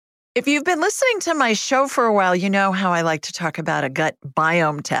If you've been listening to my show for a while, you know how I like to talk about a gut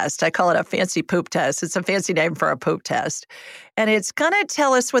biome test. I call it a fancy poop test. It's a fancy name for a poop test. And it's going to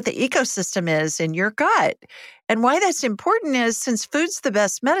tell us what the ecosystem is in your gut. And why that's important is since food's the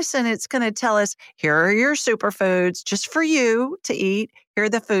best medicine, it's going to tell us here are your superfoods just for you to eat. Here are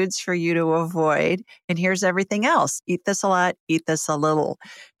the foods for you to avoid. And here's everything else. Eat this a lot, eat this a little.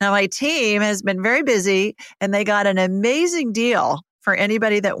 Now, my team has been very busy and they got an amazing deal for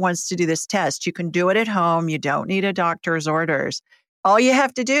anybody that wants to do this test. You can do it at home. You don't need a doctor's orders. All you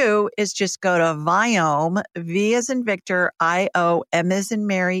have to do is just go to Viome, V as in Victor, I-O-M as in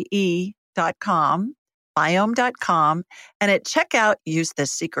Mary, E.com, Viome.com. And at checkout, use the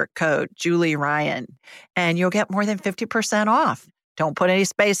secret code, Julie Ryan, and you'll get more than 50% off. Don't put any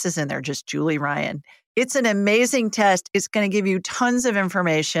spaces in there, just Julie Ryan. It's an amazing test. It's going to give you tons of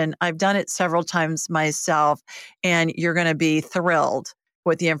information. I've done it several times myself, and you're going to be thrilled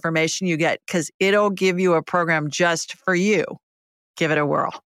with the information you get because it'll give you a program just for you. Give it a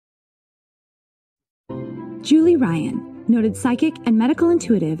whirl. Julie Ryan, noted psychic and medical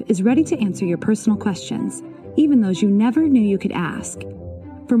intuitive, is ready to answer your personal questions, even those you never knew you could ask.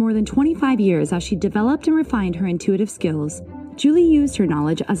 For more than 25 years, as she developed and refined her intuitive skills, Julie used her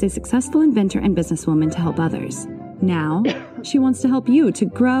knowledge as a successful inventor and businesswoman to help others. Now, she wants to help you to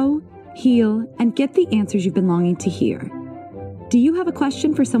grow, heal, and get the answers you've been longing to hear. Do you have a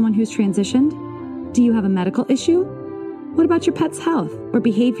question for someone who's transitioned? Do you have a medical issue? What about your pet's health or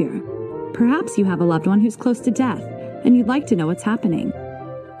behavior? Perhaps you have a loved one who's close to death and you'd like to know what's happening.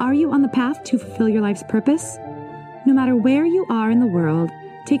 Are you on the path to fulfill your life's purpose? No matter where you are in the world,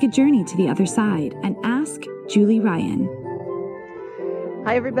 take a journey to the other side and ask Julie Ryan.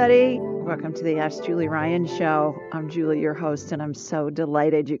 Hi, everybody. Welcome to the Ask Julie Ryan Show. I'm Julie, your host, and I'm so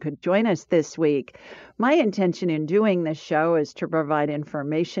delighted you could join us this week. My intention in doing this show is to provide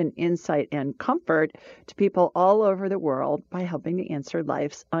information, insight, and comfort to people all over the world by helping to answer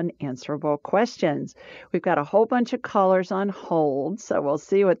life's unanswerable questions. We've got a whole bunch of callers on hold, so we'll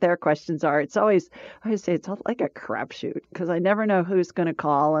see what their questions are. I always say it's like a crapshoot because I never know who's going to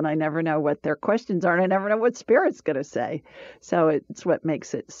call, and I never know what their questions are, and I never know what Spirit's going to say. So it's what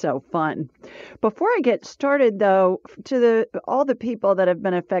makes it so fun. Before I get started, though, to all the people that have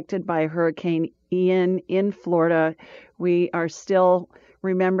been affected by Hurricane Ian in Florida, we are still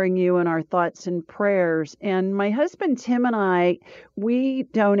remembering you in our thoughts and prayers. And my husband Tim and I, we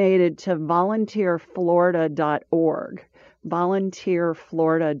donated to volunteerflorida.org.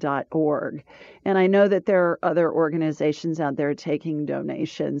 volunteerflorida.org. And I know that there are other organizations out there taking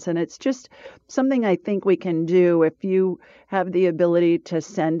donations. And it's just something I think we can do if you have the ability to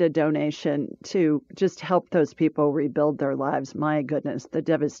send a donation to just help those people rebuild their lives. My goodness, the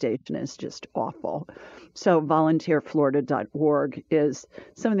devastation is just awful. So volunteerflorida.org is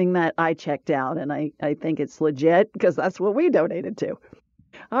something that I checked out, and I think it's legit because that's what we donated to.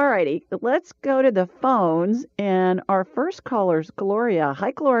 All righty, let's go to the phones, and our first caller's Gloria.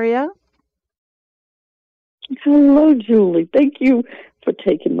 Hi, Gloria. Hello, Julie. Thank you for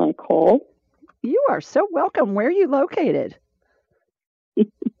taking my call. You are so welcome. Where are you located?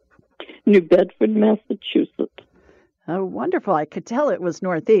 New Bedford, Massachusetts. Oh, wonderful. I could tell it was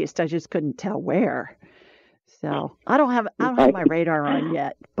Northeast. I just couldn't tell where. So I don't have my radar on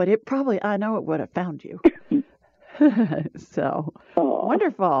yet, but I know it would have found you. So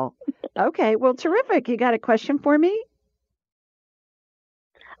wonderful. Okay, well, terrific. You got a question for me?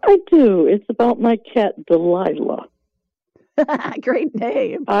 I do. It's about my cat, Delilah. Great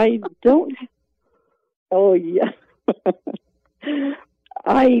name. I don't. Oh, yeah.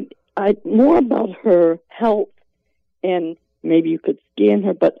 I more about her health, and maybe you could scan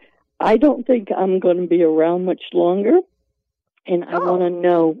her, but I don't think I'm going to be around much longer. And I want to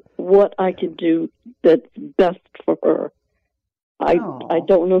know what I can do that's best for her. I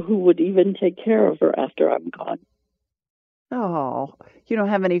don't know who would even take care of her after I'm gone. Oh, you don't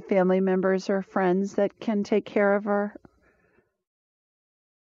have any family members or friends that can take care of her?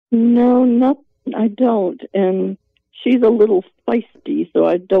 No, I don't. And she's a little feisty, so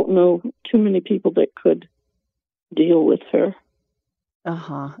I don't know too many people that could deal with her.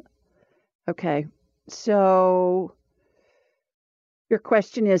 Uh-huh. Okay. So your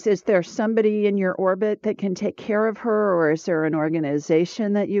question is there somebody in your orbit that can take care of her, or is there an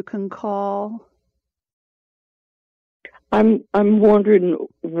organization that you can call? I'm wondering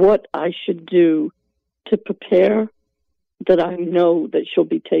what I should do to prepare that I know that she'll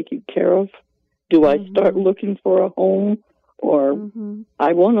be taken care of. Do I start looking for a home, or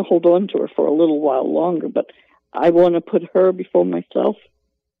I want to hold on to her for a little while longer, but I want to put her before myself.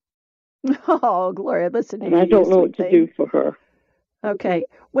 Oh, Gloria, listen to and I don't know what to do for her. Okay.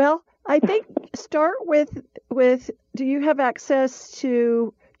 Well, I think start with do you have access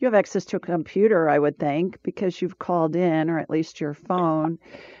to you have access to a computer, I would think, because you've called in, or at least your phone.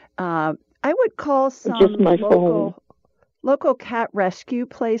 Uh, I would call Just some my phone. local cat rescue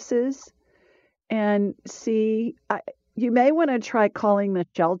places and see. You may want to try calling the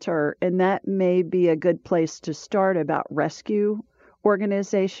shelter, and that may be a good place to start about rescue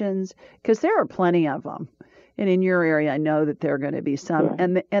organizations because there are plenty of them. And in your area, I know that there are going to be some,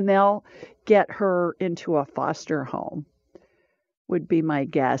 Right. and they'll get her into a foster home, would be my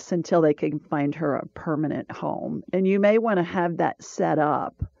guess, until they can find her a permanent home. And you may want to have that set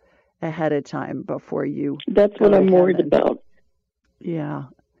up ahead of time before you That's go what I'm ahead worried and about. yeah.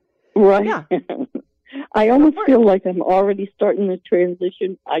 Right. Yeah. I Go almost for it. feel like I'm already starting the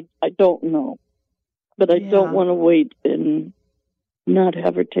transition. I don't know. But I don't Yeah. want to wait and not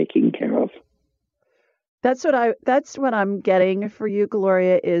have her taken care of. That's what I'm getting for you,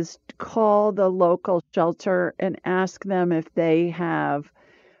 Gloria, is call the local shelter and ask them if they have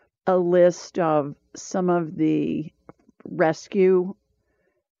a list of some of the rescue,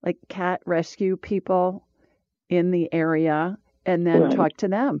 like cat rescue people in the area, and then Right. talk to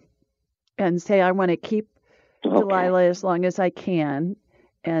them and say, I want to keep Okay. Delilah as long as I can.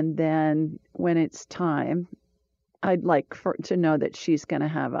 And then when it's time, I'd like to know that she's going to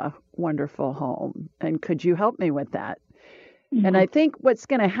have a wonderful home. And could you help me with that? And I think what's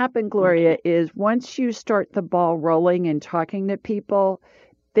going to happen, Gloria, is once you start the ball rolling and talking to people,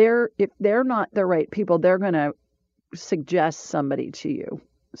 if they're not the right people, they're going to suggest somebody to you.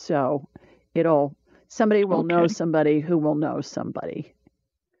 So somebody will know Okay. somebody who will know somebody.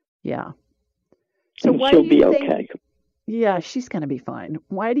 Yeah. So And why she'll do you be think? okay. Yeah, she's going to be fine.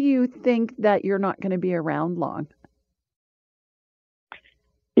 Why do you think that you're not going to be around long?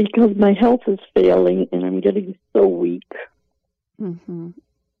 Because my health is failing and I'm getting so weak. Mm-hmm.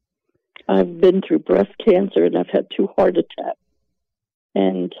 I've been through breast cancer and I've had 2 heart attacks.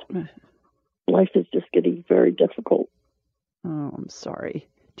 And life is just getting very difficult. Oh, I'm sorry.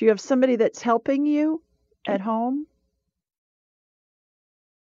 Do you have somebody that's helping you at home?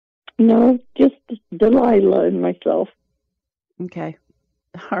 No, just Delilah and myself. Okay.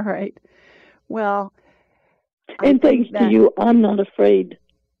 All right. Well, And thanks to you, I'm not afraid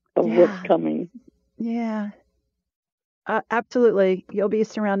of Yeah. what's coming. Yeah. Absolutely. You'll be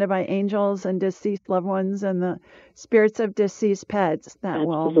surrounded by angels and deceased loved ones and the spirits of deceased pets that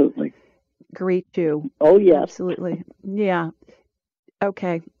will Absolutely. greet you. Oh, yes. Absolutely. Yeah.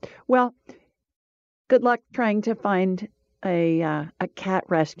 Okay. Well, good luck trying to find a cat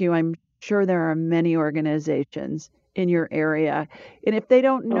rescue. I'm sure there are many organizations in your area. And if they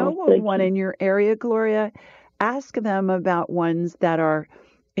don't know Oh, of thank one you. in your area, Gloria, ask them about ones that are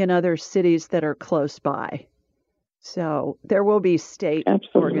in other cities that are close by. So there will be state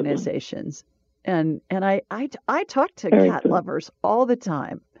Absolutely. organizations. And I talk to Very cat good. lovers all the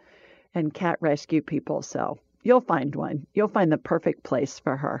time and cat rescue people. So you'll find one. You'll find the perfect place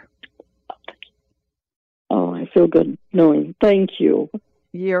for her. Oh, I feel good knowing. Thank you.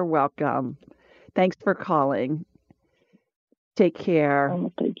 You're welcome. Thanks for calling. Take care.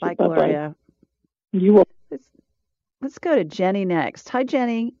 Oh, thank you. Bye, Bye-bye. Gloria. You will. Let's go to Jenny next. Hi,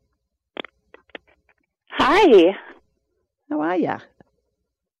 Jenny. Hi. How are you?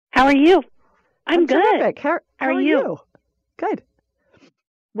 How are you? I'm good. Terrific. How are you? Good.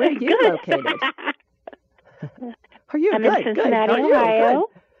 Where are you Good. located? Are you I'm good? in Good. Cincinnati, How are you? Ohio.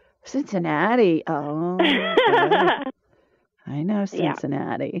 Good. Cincinnati. Oh, good. I know Yeah.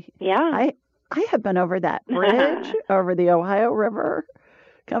 Cincinnati. Yeah. I have been over that bridge over the Ohio River,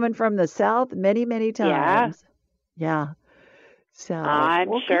 coming from the south many, many times. Yeah. So I'm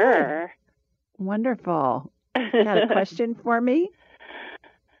well, sure. good. Wonderful. Got a question for me?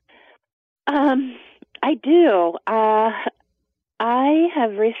 I do. I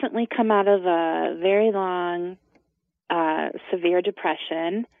have recently come out of a very long, severe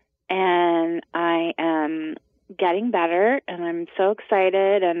depression, and I am getting better, and I'm so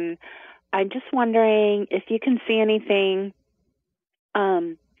excited, and I'm just wondering if you can see anything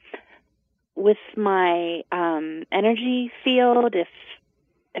with my energy field, if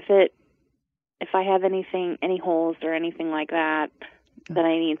I have any holes or anything like that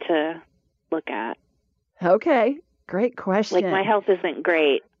I need to look at. Okay. Great question. Like, my health isn't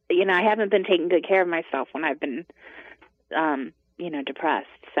great. I haven't been taking good care of myself when I've been, depressed.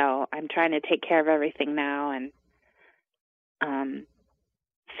 So I'm trying to take care of everything now and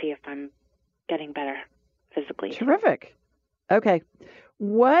see if I'm getting better physically. Terrific. Okay.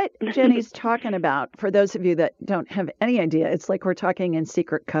 What Jenny's talking about, for those of you that don't have any idea, it's like we're talking in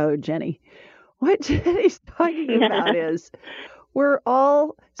secret code, Jenny. What Jenny's talking about is we're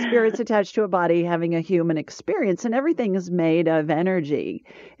all spirits attached to a body having a human experience, and everything is made of energy.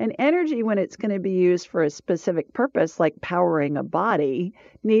 And energy, when it's going to be used for a specific purpose, like powering a body,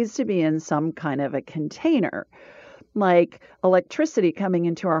 needs to be in some kind of a container. Like electricity coming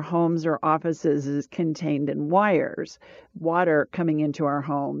into our homes or offices is contained in wires. Water coming into our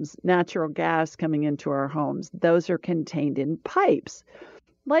homes, natural gas coming into our homes, those are contained in pipes.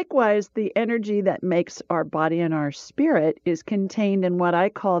 Likewise, the energy that makes our body and our spirit is contained in what I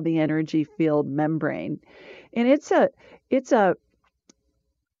call the energy field membrane. And it's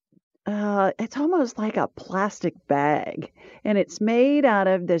almost like a plastic bag, and it's made out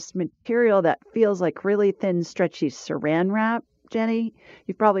of this material that feels like really thin, stretchy saran wrap. Jenny,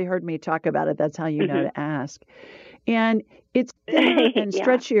 you've probably heard me talk about it. That's how you know to ask. And it's thinner and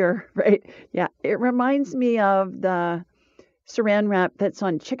stretchier, right? Yeah, it reminds me of the saran wrap that's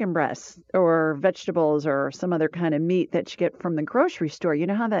on chicken breasts or vegetables or some other kind of meat that you get from the grocery store. You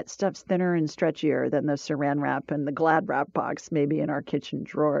know how that stuff's thinner and stretchier than the saran wrap and the Glad wrap box maybe in our kitchen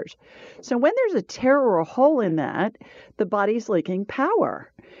drawers. So when there's a tear or a hole in that, the body's leaking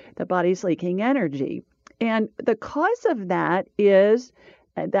power. The body's leaking energy. And the cause of that is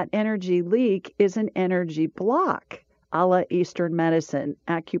that energy leak is an energy block. A la Eastern medicine,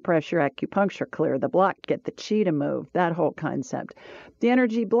 acupressure, acupuncture, clear the block, get the chi to move, that whole concept. The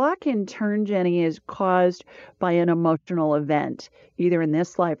energy block, in turn, Jenny, is caused by an emotional event, either in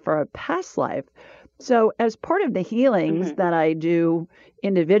this life or a past life. So as part of the healings that I do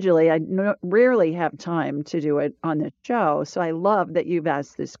individually, I rarely have time to do it on the show. So I love that you've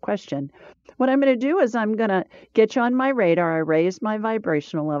asked this question. What I'm going to do is I'm going to get you on my radar. I raise my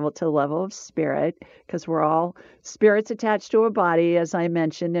vibrational level to the level of spirit, because we're all spirits attached to a body, as I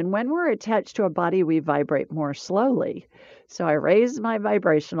mentioned. And when we're attached to a body, we vibrate more slowly. So I raise my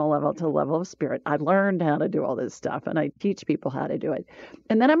vibrational level to the level of spirit. I learned how to do all this stuff, and I teach people how to do it.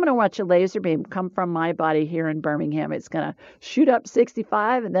 And then I'm going to watch a laser beam come from my body here in Birmingham. It's going to shoot up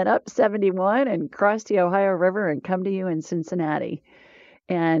 65 and then up 71 and cross the Ohio River and come to you in Cincinnati.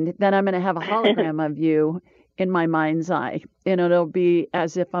 And then I'm going to have a hologram of you in my mind's eye. And it'll be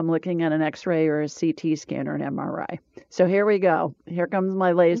as if I'm looking at an X-ray or a CT scan or an MRI. So here we go. Here comes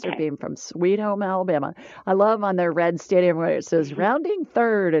my laser beam from Sweet Home, Alabama. I love on their red stadium where it says rounding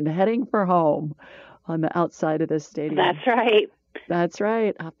third and heading for home on the outside of the stadium. That's right. That's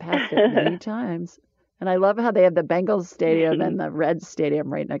right. I've passed it many times. And I love how they have the Bengals stadium and the Reds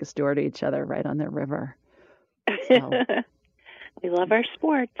stadium right next door to each other, right on the river. So, we love our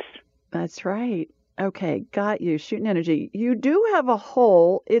sports. That's right. Okay, got you. Shooting energy. You do have a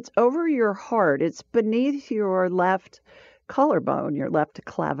hole. It's over your heart. It's beneath your left collarbone, your left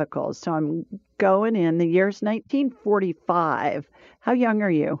clavicle. So I'm going in. The year's 1945. How young are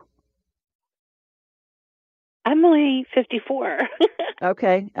you? I'm only 54.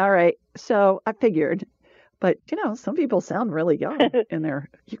 Okay, all right. So I figured. But, some people sound really young in there.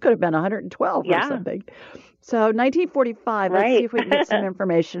 You could have been 112 or something. So 1945, let's see if we can get some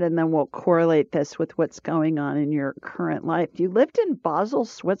information, and then we'll correlate this with what's going on in your current life. You lived in Basel,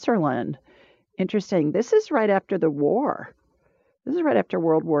 Switzerland. Interesting. This is right after the war. This is right after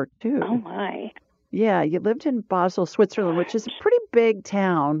World War II. Oh, my. Yeah, you lived in Basel, Switzerland, which is a pretty big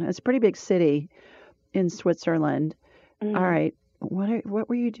town. It's a pretty big city in Switzerland. All right. What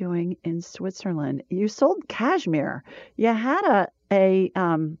were you doing in Switzerland? You sold cashmere. You had a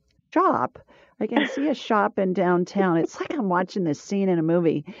shop. I can see a shop in downtown. It's like I'm watching this scene in a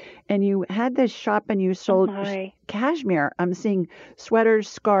movie. And you had this shop and you sold cashmere. I'm seeing sweaters,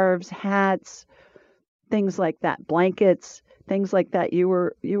 scarves, hats, things like that, blankets, things like that. You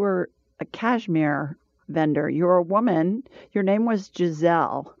were a cashmere vendor. You're a woman. Your name was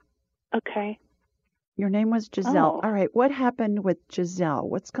Giselle. Okay. Your name was Giselle. Oh. All right. What happened with Giselle?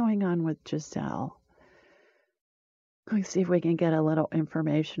 What's going on with Giselle? Let's see if we can get a little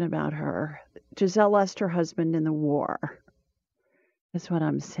information about her. Giselle lost her husband in the war. That's what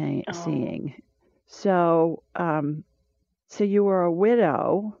I'm seeing. So, so you were a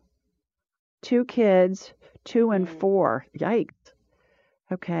widow, 2 kids, 2 and 4. Yikes.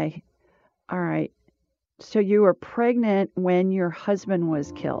 Okay. All right. So you were pregnant when your husband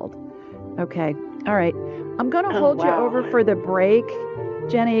was killed. Okay. All right. I'm going to hold you over for the break,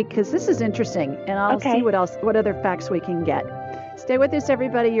 Jenny, because this is interesting, and I'll see what other facts we can get. Stay with us,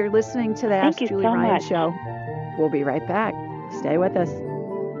 everybody. You're listening to the Ask Julie Ryan Show. We'll be right back. Stay with us.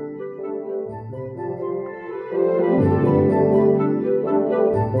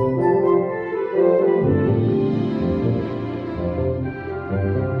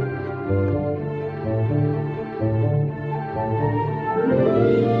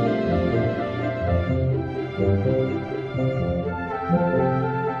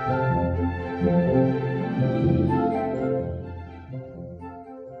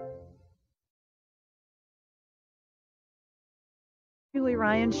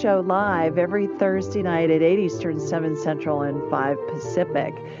 Ryan Show live every Thursday night at 8 Eastern, 7 Central, and 5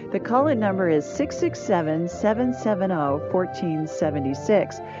 Pacific. The call-in number is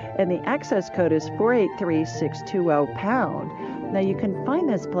 667-770-1476, and the access code is 483620#. Now, you can find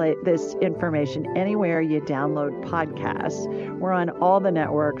this information anywhere you download podcasts. We're on all the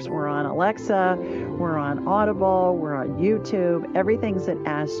networks. We're on Alexa. We're on Audible. We're on YouTube. Everything's at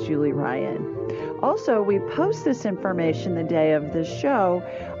Ask Julie Ryan. Also, we post this information the day of the show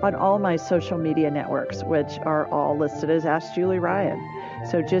on all my social media networks, which are all listed as Ask Julie Ryan.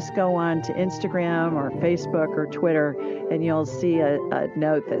 So just go on to Instagram or Facebook or Twitter, and you'll see a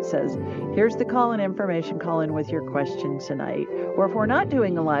note that says, here's the call-in information, call in with your question tonight. Or if we're not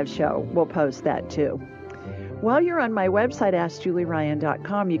doing a live show, we'll post that too. While you're on my website,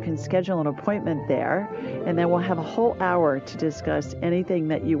 AskJulieRyan.com, you can schedule an appointment there, and then we'll have a whole hour to discuss anything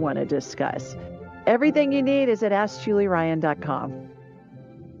that you want to discuss. Everything you need is at AskJulieRyan.com.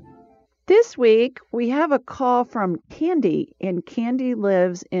 This week, we have a call from Candy, and Candy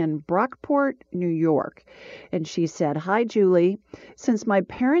lives in Brockport, New York. And she said, "Hi, Julie. Since my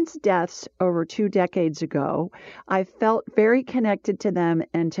parents' deaths over 2 decades ago, I felt very connected to them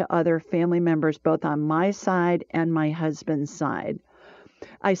and to other family members, both on my side and my husband's side.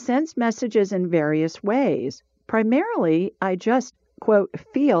 I sense messages in various ways. Primarily, I just, quote,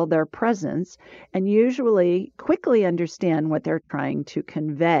 feel their presence and usually quickly understand what they're trying to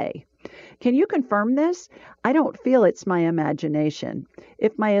convey. Can you confirm this? I don't feel it's my imagination.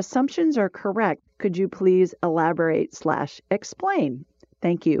 If my assumptions are correct, could you please elaborate/explain?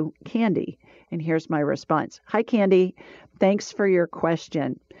 Thank you, Candy." And here's my response. Hi, Candy. Thanks for your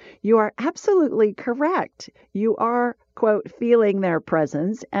question. You are absolutely correct. You are, quote, feeling their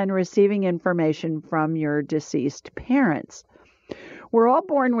presence and receiving information from your deceased parents. We're all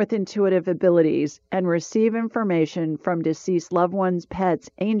born with intuitive abilities and receive information from deceased loved ones, pets,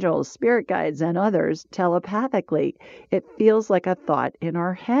 angels, spirit guides, and others telepathically. It feels like a thought in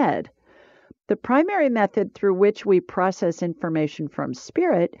our head. The primary method through which we process information from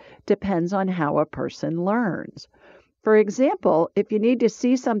spirit depends on how a person learns. For example, if you need to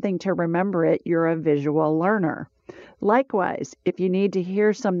see something to remember it, you're a visual learner. Likewise, if you need to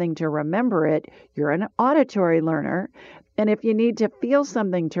hear something to remember it, you're an auditory learner. And if you need to feel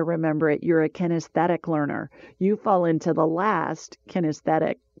something to remember it, you're a kinesthetic learner. You fall into the last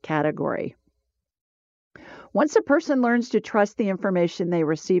kinesthetic category. Once a person learns to trust the information they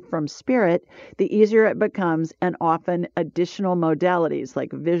receive from spirit, the easier it becomes, and often additional modalities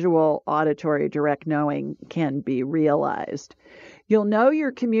like visual, auditory, direct knowing can be realized. You'll know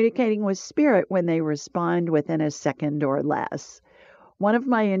you're communicating with spirit when they respond within a second or less. One of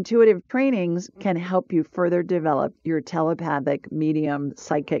my intuitive trainings can help you further develop your telepathic, medium,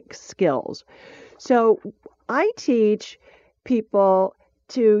 psychic skills. So I teach people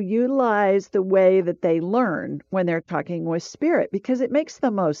to utilize the way that they learn when they're talking with spirit because it makes the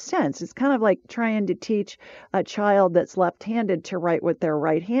most sense. It's kind of like trying to teach a child that's left-handed to write with their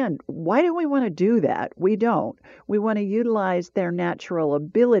right hand. Why do we want to do that? We don't. We want to utilize their natural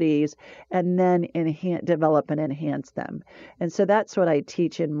abilities and then develop and enhance them. And so that's what I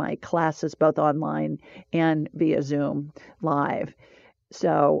teach in my classes, both online and via Zoom live.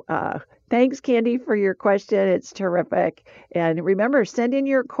 So thanks, Candy, for your question. It's terrific. And remember, send in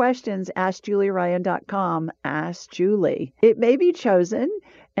your questions, AskJulieRyan.com, Ask Julie. It may be chosen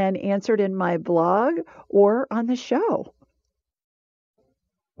and answered in my blog or on the show.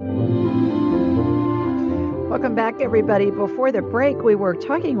 Welcome back, everybody. Before the break, we were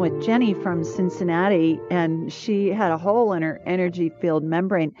talking with Jenny from Cincinnati, and she had a hole in her energy field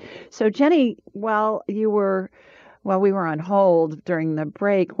membrane. So, Jenny, while we were on hold during the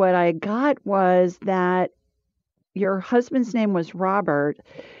break, what I got was that your husband's name was Robert,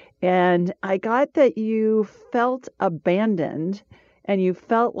 and I got that you felt abandoned and you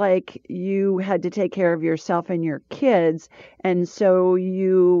felt like you had to take care of yourself and your kids, and so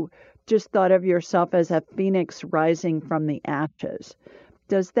you just thought of yourself as a phoenix rising from the ashes.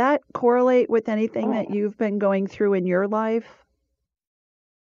 Does that correlate with anything that you've been going through in your life?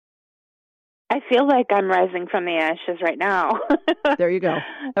 I feel like I'm rising from the ashes right now. There you go.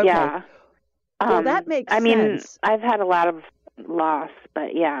 Okay. Yeah. Well, that makes sense. I mean, I've had a lot of loss,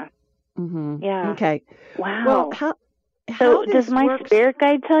 but yeah. Mm-hmm. Yeah. Okay. Wow. Well, so does my spirit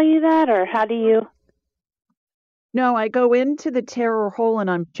guide tell you that, or how do you? No, I go into the terror hole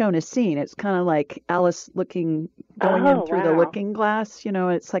and I'm shown a scene. It's kind of like Alice going in through the looking glass. You know,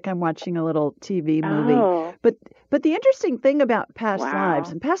 it's like I'm watching a little TV movie. Oh. But the interesting thing about past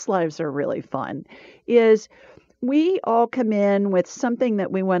lives, and past lives are really fun, is we all come in with something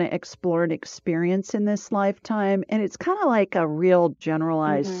that we want to explore and experience in this lifetime, and it's kind of like a real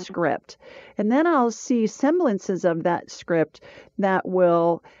generalized script. And then I'll see semblances of that script that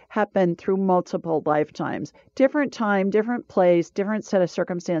will happen through multiple lifetimes. Different time, different place, different set of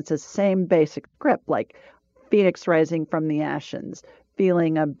circumstances, same basic script, like Phoenix rising from the ashes,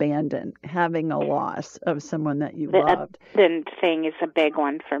 feeling abandoned, having a loss of someone that you loved. The abandoned thing is a big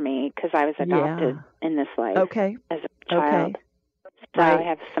one for me because I was adopted in this life as a child. So I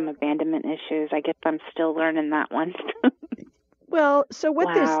have some abandonment issues. I guess I'm still learning that one. Well, so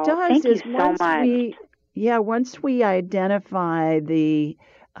what this does is once we identify the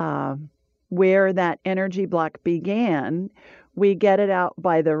where that energy block began, we get it out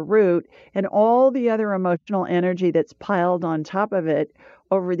by the root, and all the other emotional energy that's piled on top of it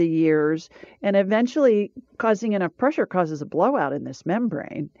over the years, and eventually causing enough pressure causes a blowout in this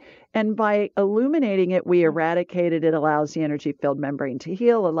membrane. And by illuminating it, we eradicate it. It allows the energy-filled membrane to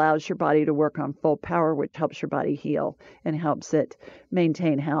heal, allows your body to work on full power, which helps your body heal and helps it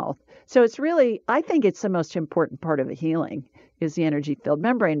maintain health. So it's really, I think it's the most important part of a healing is the energy-filled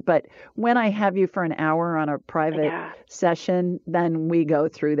membrane. But when I have you for an hour on a private session, then we go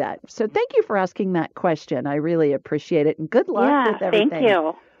through that. So thank you for asking that question. I really appreciate it. And good luck with everything. Thank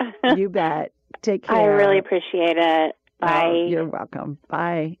you. You bet. Take care. I really appreciate it. Bye. Oh, you're welcome.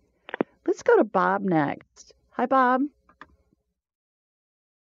 Bye. Let's go to Bob next. Hi, Bob.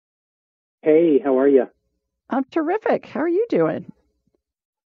 Hey, how are you? I'm terrific. How are you doing?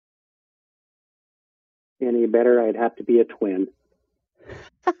 Any better, I'd have to be a twin.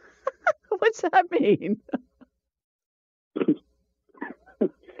 What's that mean?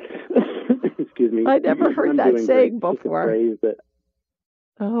 Excuse me. I never heard that saying before.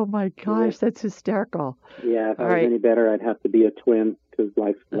 Oh my gosh, that's hysterical. Yeah, if I was any better, I'd have to be a twin because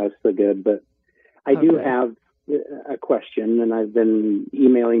life's so good. But I do have a question, and I've been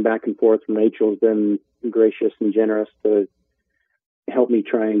emailing back and forth. Rachel's been gracious and generous to help me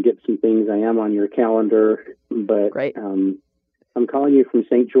try and get some things. I am on your calendar, but I'm calling you from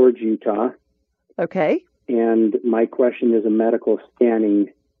St. George, Utah. Okay. And my question is a medical scanning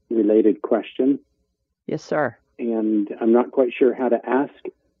related question. Yes, sir. And I'm not quite sure how to ask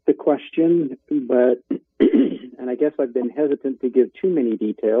the question, but, and I guess I've been hesitant to give too many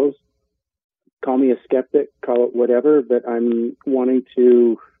details. Call me a skeptic, call it whatever, but I'm wanting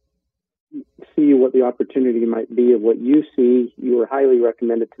to see what the opportunity might be of what you see. You were highly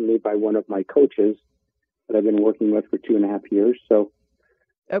recommended to me by one of my coaches that I've been working with for 2.5 years. So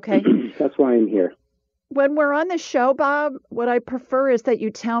that's why I'm here. When we're on the show, Bob, what I prefer is that you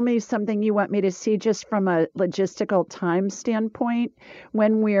tell me something you want me to see just from a logistical time standpoint.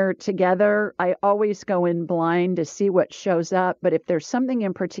 When we're together, I always go in blind to see what shows up. But if there's something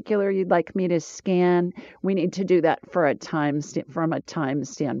in particular you'd like me to scan, we need to do that for from a time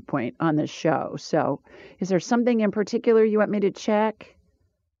standpoint on the show. So is there something in particular you want me to check?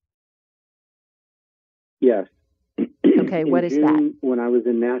 Yes. Okay, what is that? When I was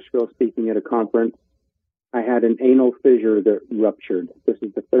in Nashville speaking at a conference, I had an anal fissure that ruptured. This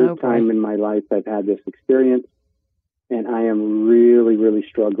is the third time in my life I've had this experience, and I am really, really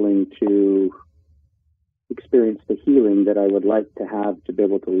struggling to experience the healing that I would like to have to be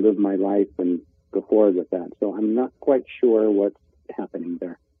able to live my life and go forward with that. So I'm not quite sure what's happening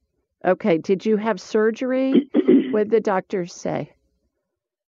there. Okay. Did you have surgery? What did the doctors say?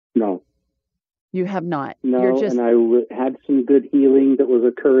 No. You have not? No, and I had some good healing that was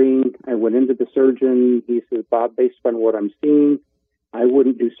occurring. I went into the surgeon. He says, Bob, based on what I'm seeing, I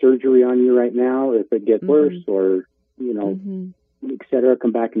wouldn't do surgery on you right now. If it gets worse or, et cetera,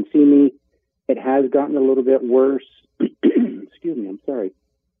 come back and see me. It has gotten a little bit worse. Excuse me, I'm sorry.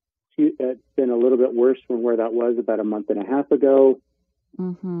 It's been a little bit worse from where that was about a month and a half ago.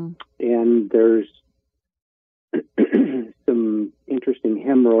 And there's some interesting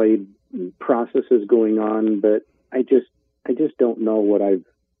hemorrhoid processes going on, but I just don't know what I've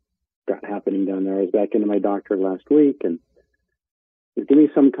got happening down there. I was back into my doctor last week, and they give me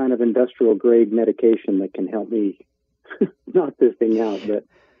some kind of industrial grade medication that can help me knock this thing out, but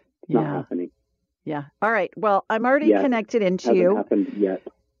it's not happening. Yeah. All right. Well, I'm already connected into you. Hasn't happened yet.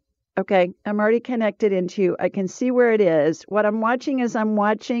 Okay. I'm already connected into you. I can see where it is. What I'm watching is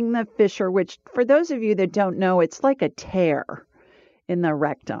the fissure, which for those of you that don't know, it's like a tear in the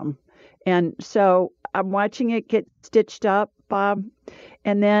rectum. And so I'm watching it get stitched up, Bob.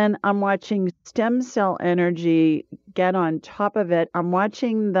 And then I'm watching stem cell energy get on top of it. I'm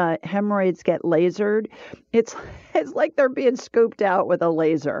watching the hemorrhoids get lasered. It's like they're being scooped out with a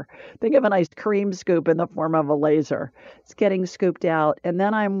laser. Think of an ice cream scoop in the form of a laser. It's getting scooped out. And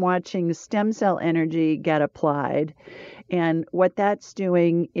then I'm watching stem cell energy get applied. And what that's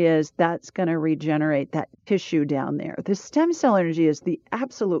doing is that's going to regenerate that tissue down there. The stem cell energy is the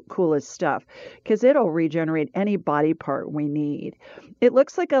absolute coolest stuff because it'll regenerate any body part we need. It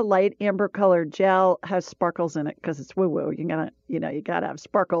looks like a light amber colored gel, has sparkles in it because it's woo-woo. You gotta have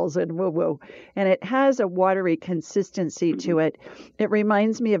sparkles and woo-woo. And it has a watery consistency to it. It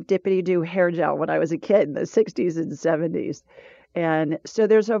reminds me of Dippity-Doo hair gel when I was a kid in the 60s and 70s. And so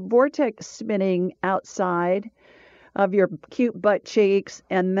there's a vortex spinning outside of your cute butt cheeks,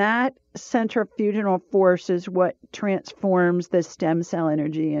 and that centrifugal force is what transforms the stem cell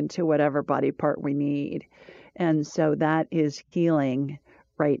energy into whatever body part we need. And so that is healing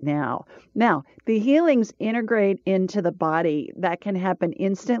right now. Now, the healings integrate into the body. That can happen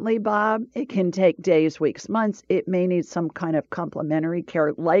instantly, Bob. It can take days, weeks, months. It may need some kind of complementary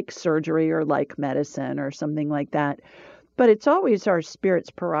care like surgery or like medicine or something like that. But it's always our spirit's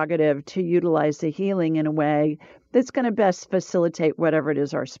prerogative to utilize the healing in a way that's going to best facilitate whatever it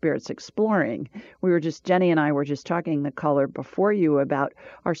is our spirit's exploring. Jenny and I were just talking the caller before you about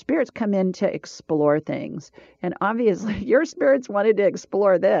our spirits come in to explore things. And obviously your spirits wanted to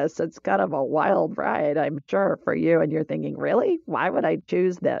explore this. It's kind of a wild ride, I'm sure, for you. And you're thinking, really? Why would I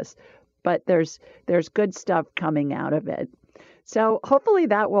choose this? But there's good stuff coming out of it. So hopefully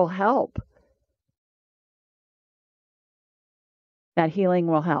that will help. That healing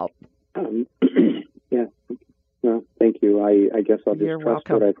will help. Yeah. Well, thank you. I guess I'll just You're trust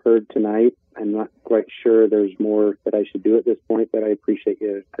welcome. what I've heard tonight. I'm not quite sure there's more that I should do at this point, but I appreciate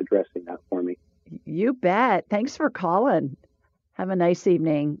you addressing that for me. You bet. Thanks for calling. Have a nice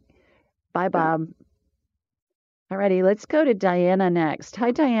evening. Bye, Bob. All righty, let's go to Diana next.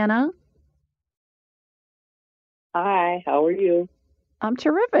 Hi, Diana. Hi, how are you? I'm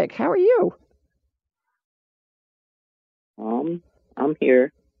terrific. How are you? I'm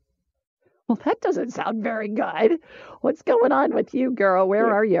here. Well, that doesn't sound very good. What's going on with you, girl?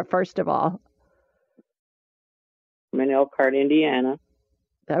 Where are you, first of all? I'm in Elkhart, Indiana.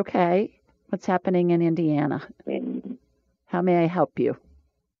 Okay. What's happening in Indiana? And How may I help you?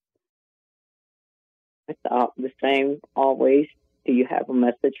 it's the same always. Do you have a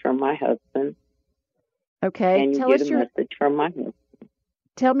message from my husband? Okay. Can you get a message from my husband?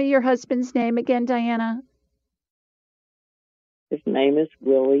 Tell me your husband's name again, Diana. His name is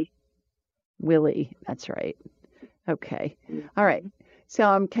Willie. Willie. That's right. Okay. All right. So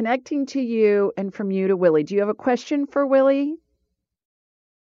I'm connecting to you and from you to Willie. Do you have a question for Willie?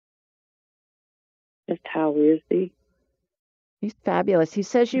 Just how is he? He's fabulous. He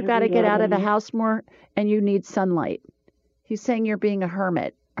says you got to get out of the house more and you need sunlight. He's saying you're being a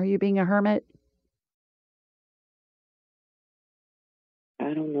hermit. Are you being a hermit?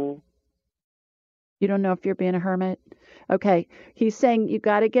 I don't know. You don't know if you're being a hermit? Okay. He's saying you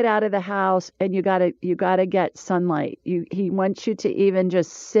got to get out of the house and you got to get sunlight. He wants you to even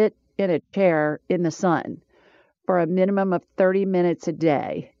just sit in a chair in the sun for a minimum of 30 minutes a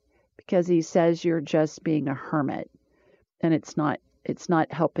day because he says you're just being a hermit and it's not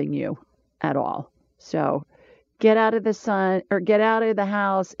helping you at all. So get out of the sun or get out of the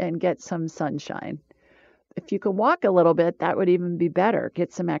house and get some sunshine. If you can walk a little bit, that would even be better.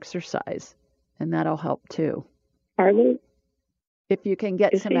 Get some exercise. And that'll help too. Harley? If you can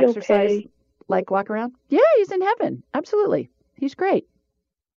get Is some he exercise, okay? like walk around. Yeah, he's in heaven. Absolutely. He's great.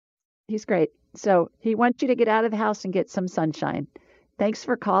 He's great. So he wants you to get out of the house and get some sunshine. Thanks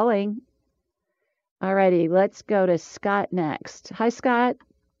for calling. All righty, let's go to Scott next. Hi, Scott.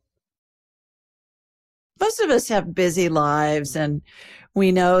 Most of us have busy lives and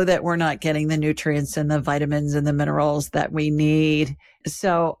we know that we're not getting the nutrients and the vitamins and the minerals that we need.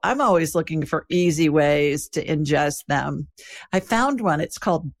 So I'm always looking for easy ways to ingest them. I found one. It's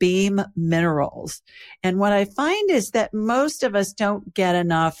called Beam Minerals. And what I find is that most of us don't get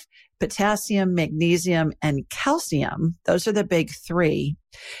enough potassium, magnesium, and calcium. Those are the big three.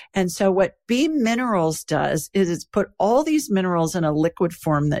 And so what Beam Minerals does is it's put all these minerals in a liquid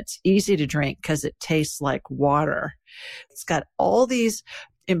form that's easy to drink because it tastes like water. It's got all these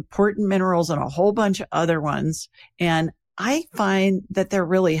important minerals and a whole bunch of other ones. And I find that they're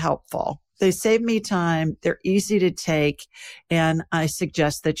really helpful. They save me time. They're easy to take. And I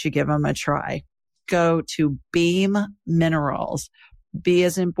suggest that you give them a try. Go to Beam Minerals, B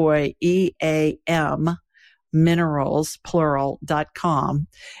as in boy, EAM, minerals, plural.com,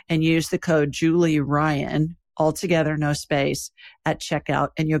 and use the code Julie Ryan, all together, no space, at checkout,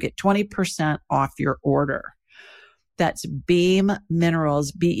 and you'll get 20% off your order. That's Beam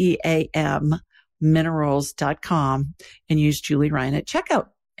Minerals, BEAM, minerals.com, and use Julie Ryan at checkout,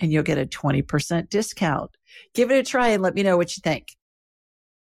 and you'll get a 20% discount. Give it a try and let me know what you think.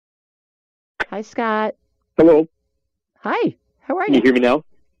 Hi, Scott. Hello. Hi. How are you? Can you hear me now?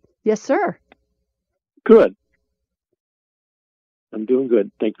 Yes, sir. Good. I'm doing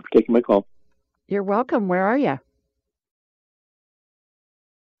good. Thank you for taking my call. You're welcome. Where are you?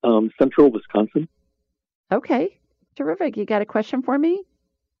 Central Wisconsin. Okay. Terrific. You got a question for me?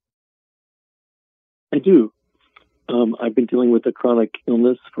 I do. I've been dealing with a chronic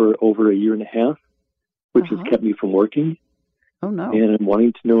illness for over a year and a half, which has kept me from working. Oh, no. And I'm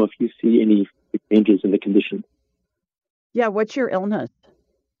wanting to know if you see any changes in the condition. Yeah. What's your illness?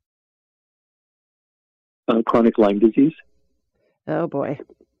 Chronic Lyme disease. Oh, boy.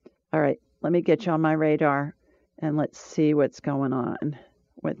 All right. Let me get you on my radar and let's see what's going on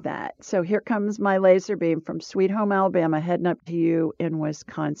with that. So here comes my laser beam from Sweet Home, Alabama, heading up to you in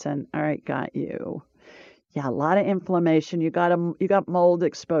Wisconsin. All right. Got you. Yeah. A lot of inflammation. You got mold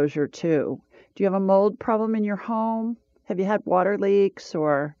exposure too. Do you have a mold problem in your home? Have you had water leaks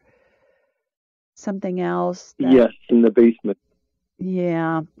or something else? Yes, in the basement.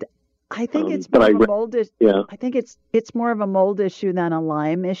 Yeah. I think it's more of a mold issue. Yeah. I think it's more of a mold issue than a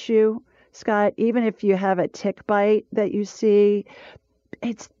Lyme issue, Scott. Even if you have a tick bite that you see,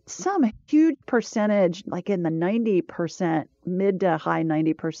 it's some huge percentage, like in the 90%, mid to high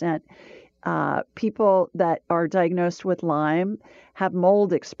 90%, people that are diagnosed with Lyme have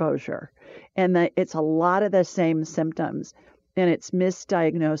mold exposure, and that it's a lot of the same symptoms, and it's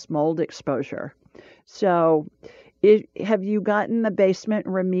misdiagnosed mold exposure. So have you gotten the basement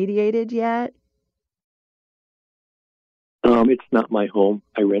remediated yet? It's not my home.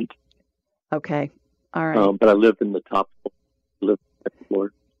 I rent. Okay. All right. But I live in the top second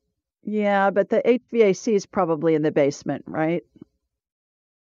floor. Yeah, but the HVAC is probably in the basement, right?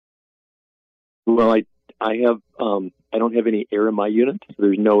 Well, I have I don't have any air in my unit, so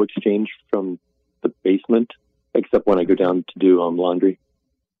there's no exchange from the basement except when I go down to do laundry.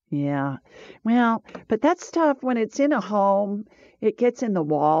 Yeah. Well, but that stuff, when it's in a home, it gets in the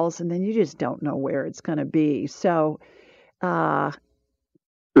walls, and then you just don't know where it's going to be. So,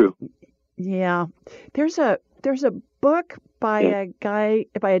 true. Yeah. There's a book by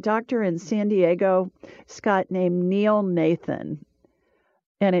a doctor in San Diego, Scott, named Neil Nathan,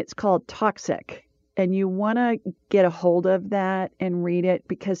 and it's called Toxic. And you want to get a hold of that and read it,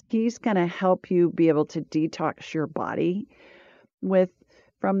 because he's going to help you be able to detox your body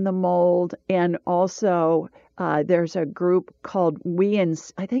from the mold. And also there's a group called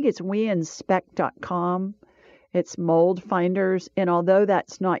I think it's WeInspect.com. It's Mold Finders. And although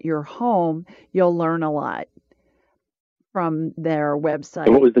that's not your home, you'll learn a lot from their website.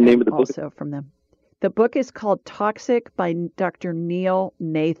 And what was the name of the book? Also from them. The book is called Toxic by Dr. Neil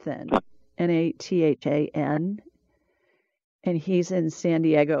Nathan, Nathan. And he's in San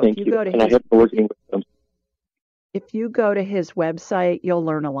Diego. Thank you. And I have been working with them. If you go to his website, you'll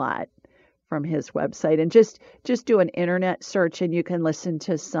learn a lot from his website. And just do an internet search, and you can listen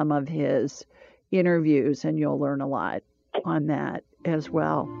to some of his interviews, and you'll learn a lot on that as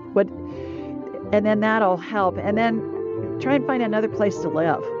well. And then that'll help. And then try and find another place to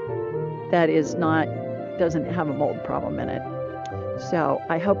live that doesn't have a mold problem in it. So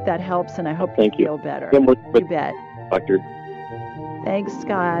I hope that helps, and I hope you feel better. You bet. Doctor. Thanks,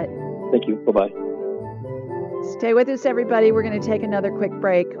 Scott. Thank you. Bye-bye. Stay with us, everybody. We're going to take another quick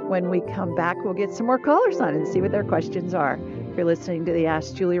break. When we come back, we'll get some more callers on and see what their questions are. If you're listening to the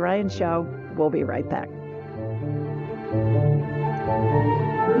Ask Julie Ryan Show, we'll be right back.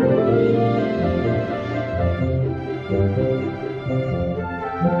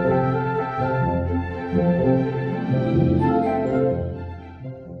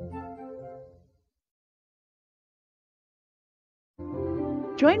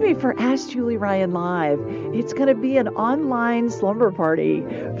 Join me for Ask Julie Ryan Live. It's going to be an online slumber party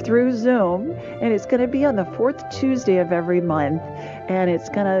through Zoom, and it's going to be on the fourth Tuesday of every month. And it's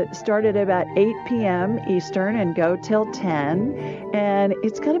going to start at about 8 p.m. Eastern and go till 10. And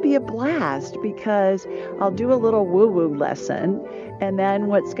it's going to be a blast, because I'll do a little woo-woo lesson. And then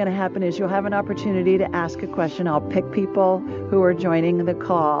what's going to happen is you'll have an opportunity to ask a question. I'll pick people who are joining the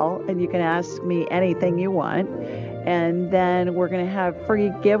call, and you can ask me anything you want. And then we're going to have free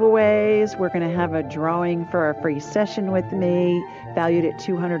giveaways. We're going to have a drawing for a free session with me, valued at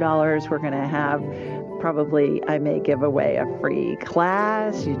 $200. We're going to have probably, I may give away a free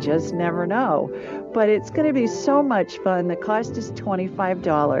class. You just never know. But it's going to be so much fun. The cost is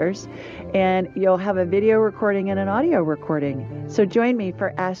 $25. And you'll have a video recording and an audio recording. So join me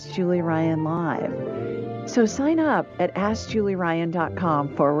for Ask Julie Ryan Live. So sign up at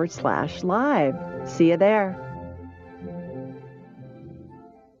AskJulieRyan.com/live. See you there.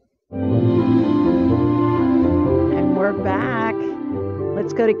 And we're back.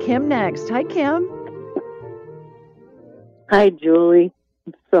 Let's go to Kim next. Hi, Kim. Hi, Julie.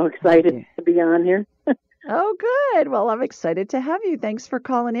 I'm so excited to be on here. Oh, good. Well, I'm excited to have you. Thanks for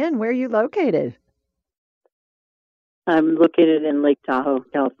calling in. Where are you located? I'm located in Lake Tahoe,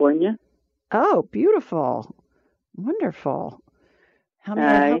 California. Oh, beautiful. Wonderful. How may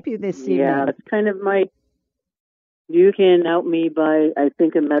I help you this evening? Yeah, it's kind of you can help me by, I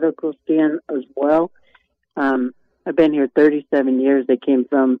think, a medical scan as well. I've been here 37 years. I came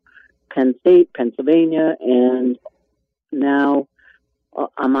from Penn State, Pennsylvania, and now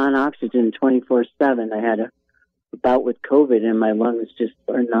I'm on oxygen 24/7. I had a bout with COVID, and my lungs just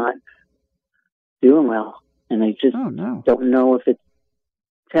are not doing well. And I just don't know if it's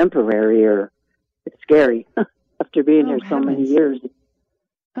temporary or it's scary after being here so many years.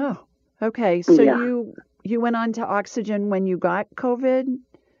 Oh, okay. So you went on to oxygen when you got COVID?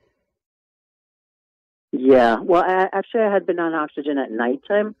 Yeah. Well, actually, I had been on oxygen at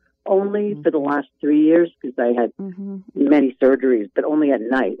nighttime only for the last 3 years because I had many surgeries, but only at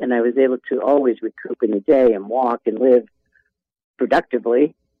night. And I was able to always recoup in the day and walk and live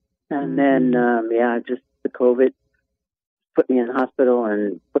productively. And then, just the COVID put me in the hospital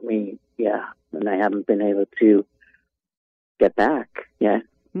and and I haven't been able to get back yet.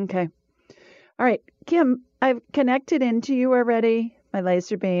 Okay. All right. Kim, I've connected into you already. My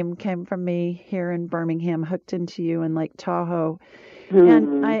laser beam came from me here in Birmingham, hooked into you in Lake Tahoe.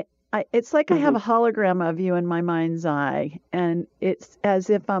 And it's like I have a hologram of you in my mind's eye. And it's as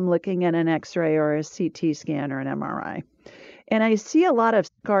if I'm looking at an X-ray or a CT scan or an MRI. And I see a lot of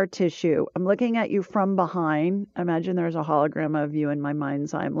scar tissue. I'm looking at you from behind. Imagine there's a hologram of you in my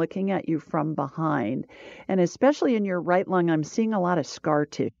mind's eye. I'm looking at you from behind. And especially in your right lung, I'm seeing a lot of scar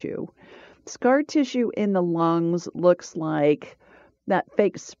tissue. Scar tissue in the lungs looks like that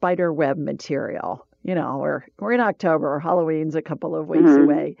fake spider web material. You know, we're in October. Halloween's a couple of weeks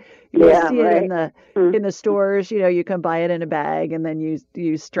away. You'll see it in the stores. You know, you can buy it in a bag and then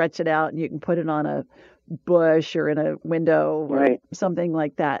you stretch it out and you can put it on a bush or in a window or something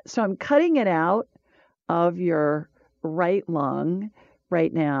like that. So I'm cutting it out of your right lung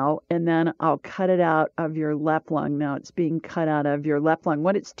right now, and then I'll cut it out of your left lung. Now it's being cut out of your left lung.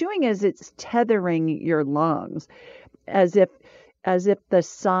 What it's doing is it's tethering your lungs as if the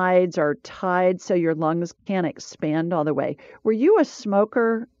sides are tied so your lungs can't expand all the way. Were you a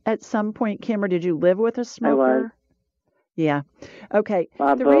smoker at some point, Kim, or did you live with a smoker? I was. Yeah. Okay.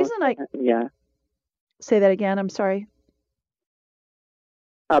 The reason Say that again. I'm sorry.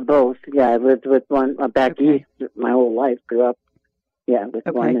 Both. Yeah, I lived with one back east my whole life. Grew up, with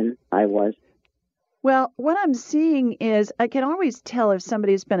one, and I was. Well, what I'm seeing is I can always tell if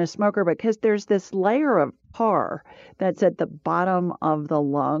somebody's been a smoker because there's this layer of tar that's at the bottom of the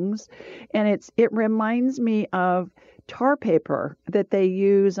lungs, and it reminds me of tar paper that they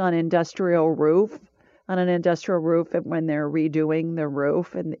use on an industrial roof when they're redoing the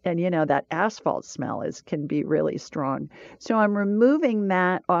roof, and you know that asphalt smell can be really strong. So I'm removing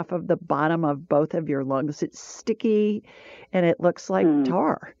that off of the bottom of both of your lungs. It's sticky and it looks like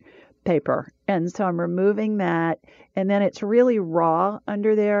tar paper, and so I'm removing that, and then it's really raw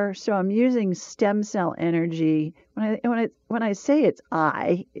under there. So I'm using stem cell energy. When I say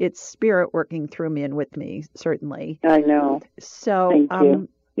it's spirit working through me and with me, certainly. I know. So thank you.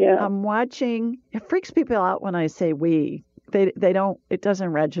 Yeah. I'm watching. It freaks people out when I say we. They don't. It doesn't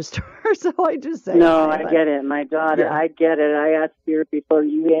register. So I just say. No, I get it. My daughter. Yeah. I get it. I asked Spirit before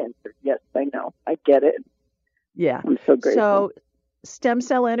you answered. Yes, I know. I get it. Yeah. I'm so grateful. So stem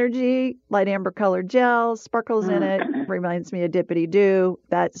cell energy, light amber colored gel, sparkles in it. Reminds me of Dippity Doo.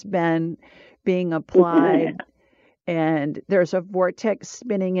 That's been being applied, and there's a vortex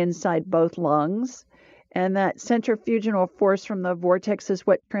spinning inside both lungs. And that centrifugal force from the vortex is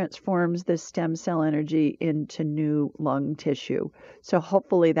what transforms the stem cell energy into new lung tissue. So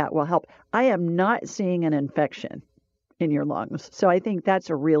hopefully that will help. I am not seeing an infection in your lungs. So I think that's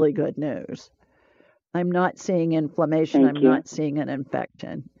a really good news. I'm not seeing inflammation. I'm not seeing an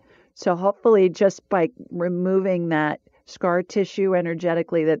infection. So hopefully just by removing that scar tissue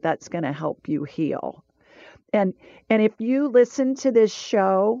energetically, that's going to help you heal. And if you listen to this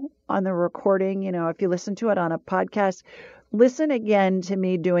show on the recording, if you listen to it on a podcast, listen again to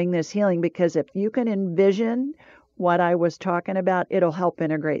me doing this healing, because if you can envision what I was talking about, it'll help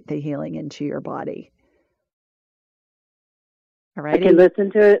integrate the healing into your body. All right. I can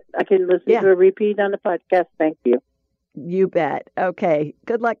listen to it. I can listen to a repeat on the podcast. Thank you. You bet. Okay.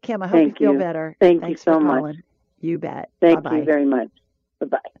 Good luck, Kim. I hope you feel better. Thanks you so much. You bet. Thank you very much.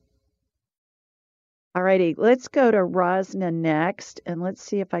 Bye-bye. All righty. Let's go to Rosna next, and let's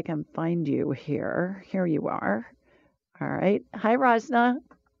see if I can find you here. Here you are. All right. Hi, Rosna.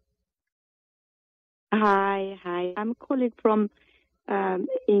 Hi. I'm calling from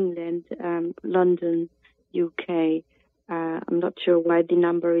England, London, UK. I'm not sure why the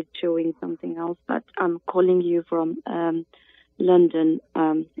number is showing something else, but I'm calling you from London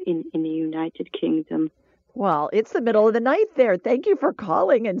in the United Kingdom. Well, it's the middle of the night there. Thank you for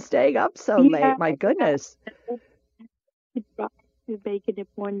calling and staying up so late. My goodness. To make an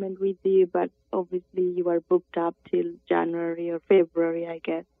appointment with you, but obviously you are booked up till January or February, I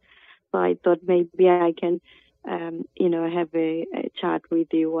guess. So I thought maybe I can, have a chat with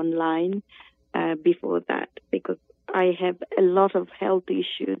you online before that, because I have a lot of health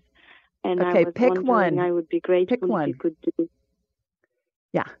issues, and I was pick wondering, one. I would be grateful if you could do.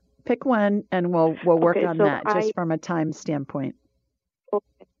 Yeah, pick one, and we'll work on so that just from a time standpoint.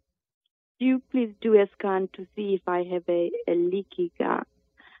 Okay. Do you please do a scan to see if I have a leaky gut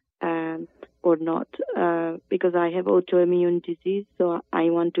or not? Because I have autoimmune disease, so I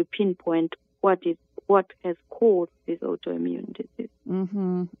want to pinpoint what has caused this autoimmune disease.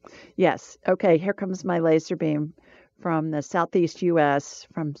 Mm-hmm. Yes. Okay. Here comes my laser beam from the southeast U.S.,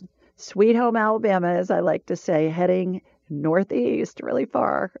 from Sweet Home, Alabama, as I like to say, heading northeast, really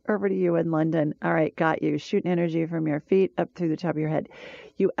far, over to you in London. All right, got you. Shooting energy from your feet up through the top of your head.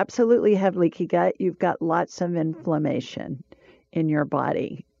 You absolutely have leaky gut. You've got lots of inflammation in your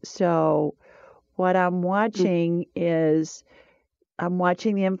body. So what I'm watching is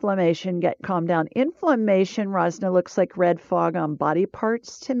the inflammation get calmed down. Inflammation, Rosna, looks like red fog on body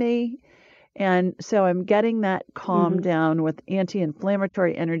parts to me. And so I'm getting that calmed down with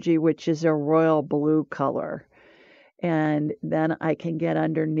anti-inflammatory energy, which is a royal blue color. And then I can get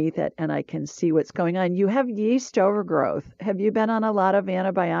underneath it and I can see what's going on. You have yeast overgrowth. Have you been on a lot of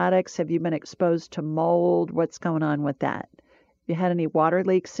antibiotics? Have you been exposed to mold? What's going on with that? Have you had any water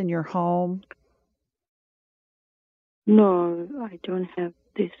leaks in your home? No, I don't have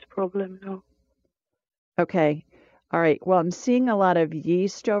this problem, no. Okay. All right. Well, I'm seeing a lot of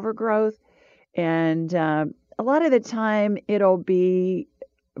yeast overgrowth, and a lot of the time it'll be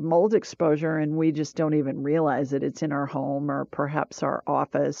mold exposure, and we just don't even realize it. It's in our home or perhaps our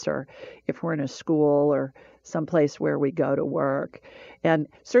office, or if we're in a school or someplace where we go to work. And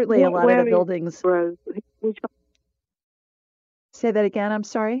certainly a lot of the buildings. Say that again. I'm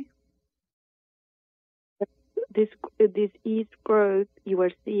sorry. This yeast growth you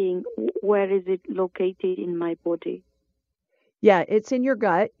are seeing, where is it located in my body? Yeah, it's in your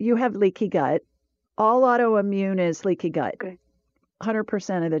gut. You have leaky gut. All autoimmune is leaky gut. Okay.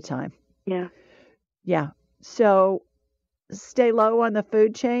 100% of the time. Yeah. Yeah. So stay low on the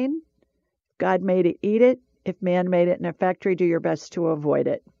food chain. God made it, eat it. If man made it in a factory, do your best to avoid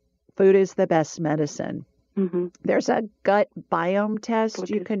it. Food is the best medicine. Mm-hmm. There's a gut biome test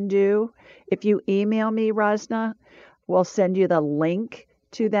you can do. If you email me, Rosna, we'll send you the link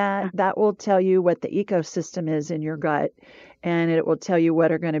to that. That will tell you what the ecosystem is in your gut, and it will tell you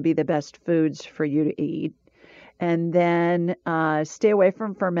what are going to be the best foods for you to eat. And then stay away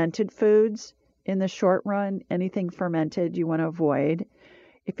from fermented foods in the short run. Anything fermented you want to avoid.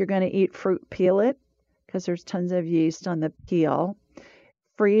 If you're going to eat fruit, peel it, because there's tons of yeast on the peel.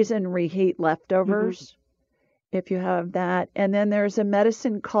 Freeze and reheat leftovers. If you have that. And then there's a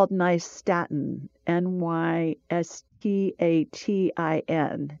medicine called nystatin, Nystatin,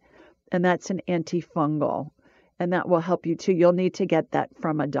 and that's an antifungal, and that will help you too. You'll need to get that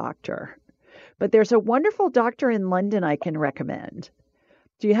from a doctor. But there's a wonderful doctor in London I can recommend.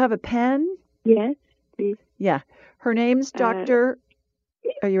 Do you have a pen? Yes, please. Yeah. Her name's Dr.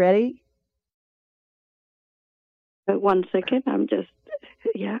 Are you ready? 1 second. I'm just,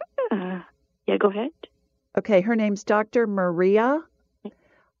 yeah, go ahead. Okay, her name's Dr. Maria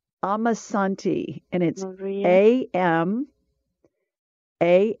Amasanti, and it's AMASANTI.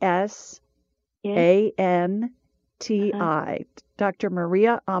 Dr.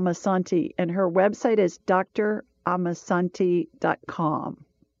 Maria Amasanti, and her website is dramasanti.com.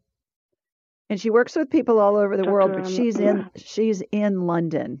 And she works with people all over the world, but she's in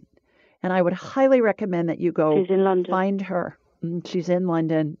London. And I would highly recommend that you go find her. She's in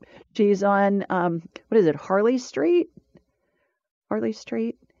London. She's on, what is it, Harley Street? Harley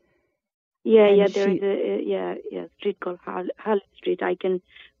Street? Yeah, And yeah, there is a street called Harley Street. I can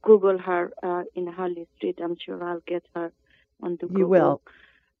Google her in Harley Street. I'm sure I'll get her on the Google. You will.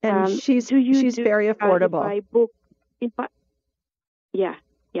 And she's very affordable.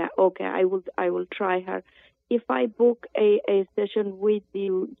 Okay, I will try her. If I book a session with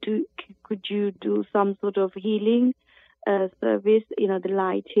you, could you do some sort of healing service, the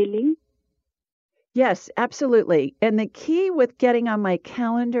light healing? Yes, absolutely. And the key with getting on my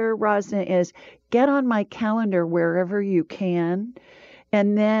calendar, Rosna, is get on my calendar wherever you can.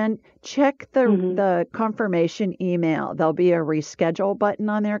 And then check the confirmation email. There'll be a reschedule button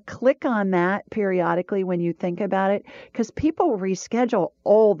on there. Click on that periodically when you think about it, because people reschedule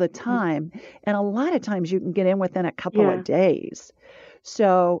all the time. And a lot of times you can get in within a couple of days.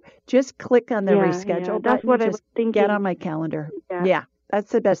 So just click on the reschedule button. That's what I was thinking. Get on my calendar. Yeah,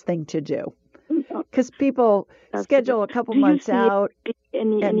 that's the best thing to do. Because people schedule a couple months out.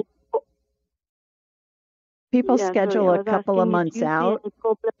 People schedule a couple of months out,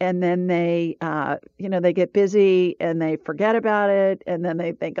 and then they, they get busy and they forget about it, and then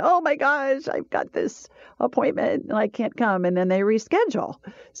they think, oh my gosh, I've got this appointment and I can't come, and then they reschedule.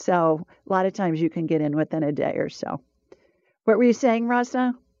 So a lot of times you can get in within a day or so. What were you saying,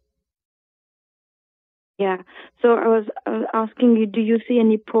 Rosna? Yeah. So I was asking you, do you see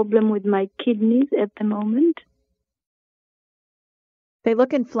any problem with my kidneys at the moment? They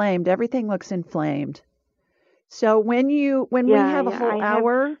look inflamed. Everything looks inflamed. So when we have a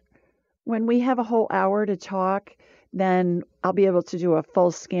whole hour to talk, then I'll be able to do a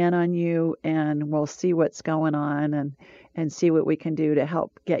full scan on you, and we'll see what's going on and see what we can do to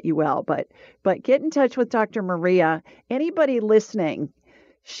help get you well. But get in touch with Dr. Maria. Anybody listening,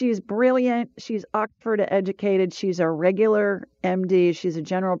 she's brilliant. She's Oxford educated. She's a regular MD. She's a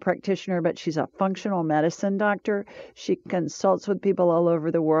general practitioner, but she's a functional medicine doctor. She consults with people all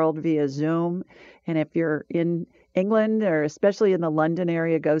over the world via Zoom. And if you're in England, or especially in the London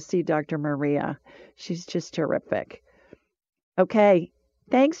area, go see Dr. Maria. She's just terrific. Okay.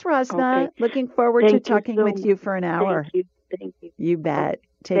 Thanks, Rosna. Okay. Looking forward to talking with you for an hour. Thank you. You bet.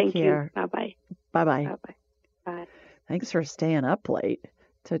 Take care. Bye-bye. Bye-bye. Bye-bye. Bye. Thanks for staying up late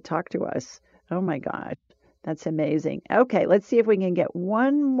to talk to us. Oh, my gosh. That's amazing. Okay, let's see if we can get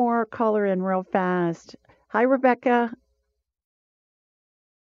one more caller in real fast. Hi, Rebecca.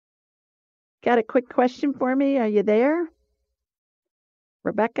 Got a quick question for me? Are you there?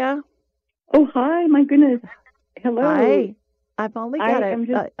 Rebecca? Oh, hi. My goodness. Hello. Hi. I've only got a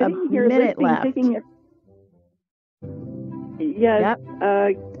minute left. Yes. Yep.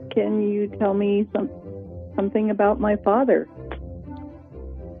 Can you tell me something about my father?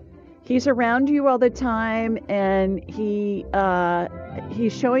 He's around you all the time, and he's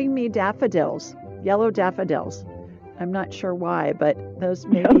showing me daffodils, yellow daffodils. I'm not sure why, but those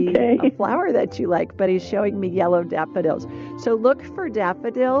may be a flower that you like, but he's showing me yellow daffodils. So look for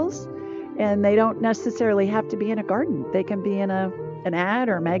daffodils, and they don't necessarily have to be in a garden. They can be in an ad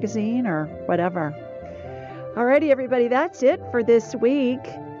or a magazine or whatever. Alrighty, everybody, that's it for this week.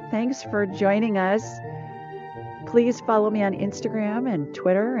 Thanks for joining us. Please follow me on Instagram and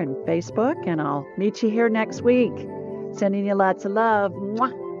Twitter and Facebook, and I'll meet you here next week. Sending you lots of love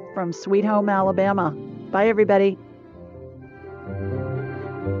from Sweet Home, Alabama. Bye, everybody.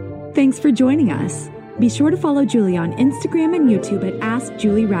 Thanks for joining us. Be sure to follow Julie on Instagram and YouTube at Ask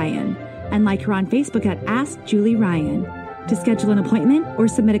Julie Ryan, and like her on Facebook at Ask Julie Ryan. To schedule an appointment or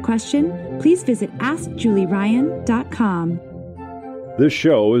submit a question, please visit AskJulieRyan.com. This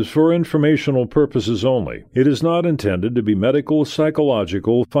show is for informational purposes only. It is not intended to be medical,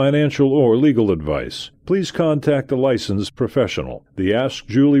 psychological, financial, or legal advice. Please contact a licensed professional. The Ask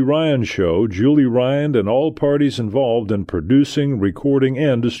Julie Ryan Show, Julie Ryan and all parties involved in producing, recording,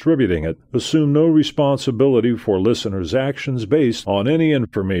 and distributing it assume no responsibility for listeners' actions based on any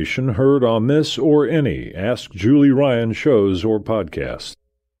information heard on this or any Ask Julie Ryan shows or podcasts.